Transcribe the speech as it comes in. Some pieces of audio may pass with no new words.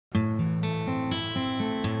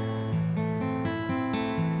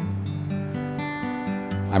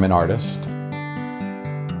I'm an artist.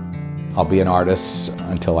 I'll be an artist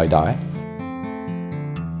until I die.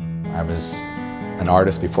 I was an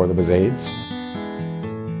artist before there was AIDS.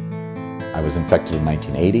 I was infected in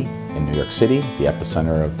 1980 in New York City, the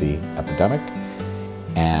epicenter of the epidemic,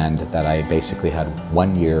 and that I basically had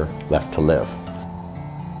 1 year left to live.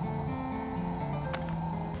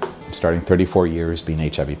 I'm starting 34 years being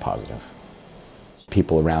HIV positive.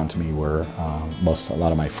 People around me were, a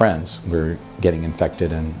lot of my friends were getting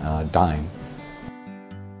infected and dying.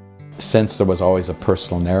 Since there was always a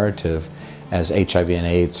personal narrative, as HIV and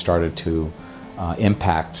AIDS started to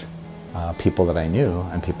impact people that I knew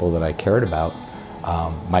and people that I cared about,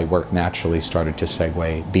 my work naturally started to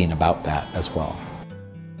segue being about that as well.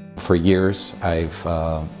 For years, I've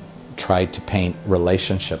tried to paint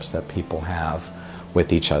relationships that people have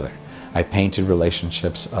with each other. I've painted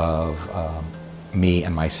relationships of me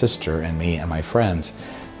and my sister and me and my friends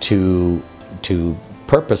to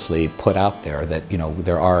purposely put out there that, you know,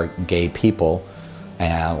 there are gay people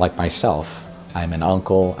like myself. I'm an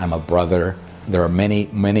uncle, I'm a brother. There are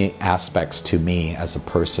many aspects to me as a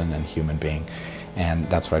person and human being, and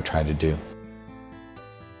that's what I try to do.